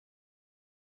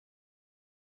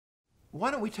Why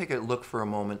don't we take a look for a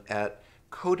moment at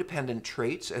codependent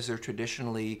traits as they're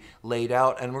traditionally laid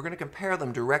out, and we're going to compare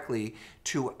them directly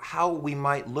to how we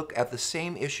might look at the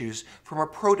same issues from a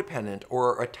prodependent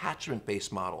or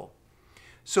attachment-based model.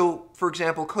 So, for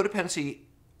example, codependency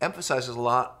emphasizes a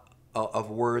lot of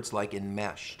words like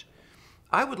enmeshed.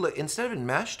 I would look, instead of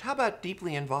enmeshed, how about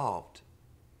deeply involved?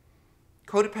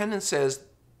 Codependence says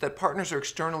that partners are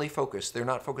externally focused. They're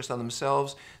not focused on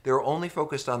themselves. They're only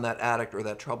focused on that addict or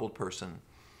that troubled person.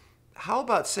 How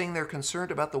about saying they're concerned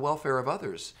about the welfare of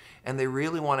others and they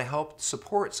really want to help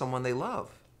support someone they love?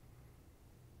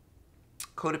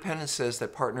 Codependence says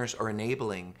that partners are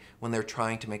enabling when they're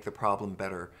trying to make the problem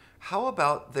better. How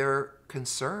about they're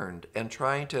concerned and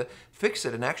trying to fix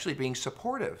it and actually being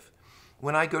supportive?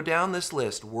 When I go down this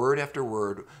list, word after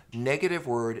word, negative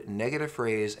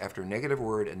phrase after negative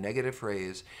word and negative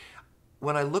phrase,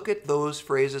 when I look at those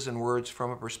phrases and words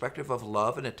from a perspective of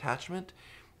love and attachment,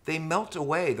 they melt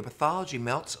away, the pathology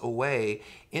melts away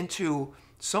into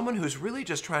someone who's really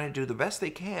just trying to do the best they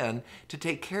can to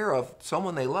take care of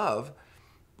someone they love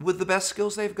with the best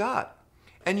skills they've got.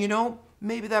 And you know,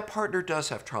 maybe that partner does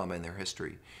have trauma in their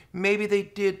history. Maybe they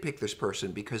did pick this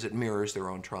person because it mirrors their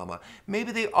own trauma.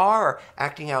 Maybe they are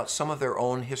acting out some of their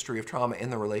own history of trauma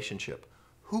in the relationship.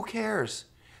 Who cares?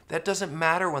 That doesn't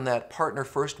matter when that partner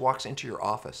first walks into your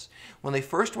office. When they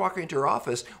first walk into your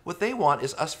office, what they want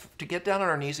is us to get down on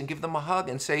our knees and give them a hug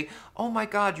and say, "Oh my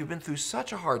God, you've been through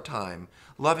such a hard time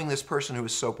loving this person who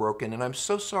is so broken, and I'm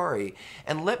so sorry.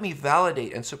 And let me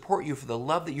validate and support you for the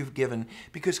love that you've given,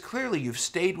 because clearly you've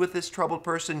stayed with this troubled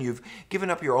person, you've given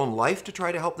up your own life to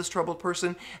try to help this troubled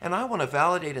person, and I want to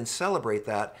validate and celebrate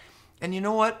that. And you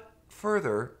know what?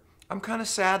 Further, I'm kind of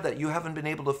sad that you haven't been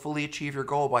able to fully achieve your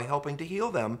goal by helping to heal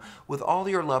them with all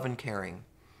your love and caring.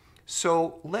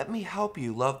 So let me help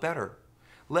you love better.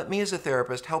 Let me as a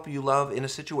therapist help you love in a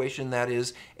situation that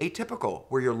is atypical,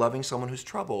 where you're loving someone who's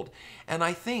troubled. And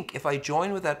I think if I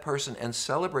join with that person and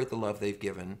celebrate the love they've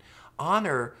given,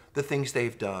 honor the things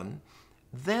they've done,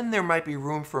 then there might be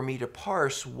room for me to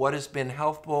parse what has been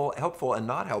helpful and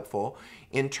not helpful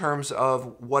in terms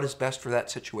of what is best for that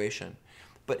situation.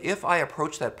 But if I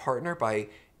approach that partner by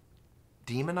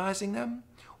demonizing them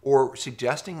or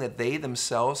suggesting that they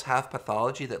themselves have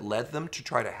pathology that led them to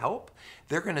try to help,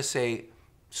 they're going to say,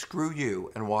 "Screw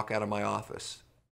you," and walk out of my office.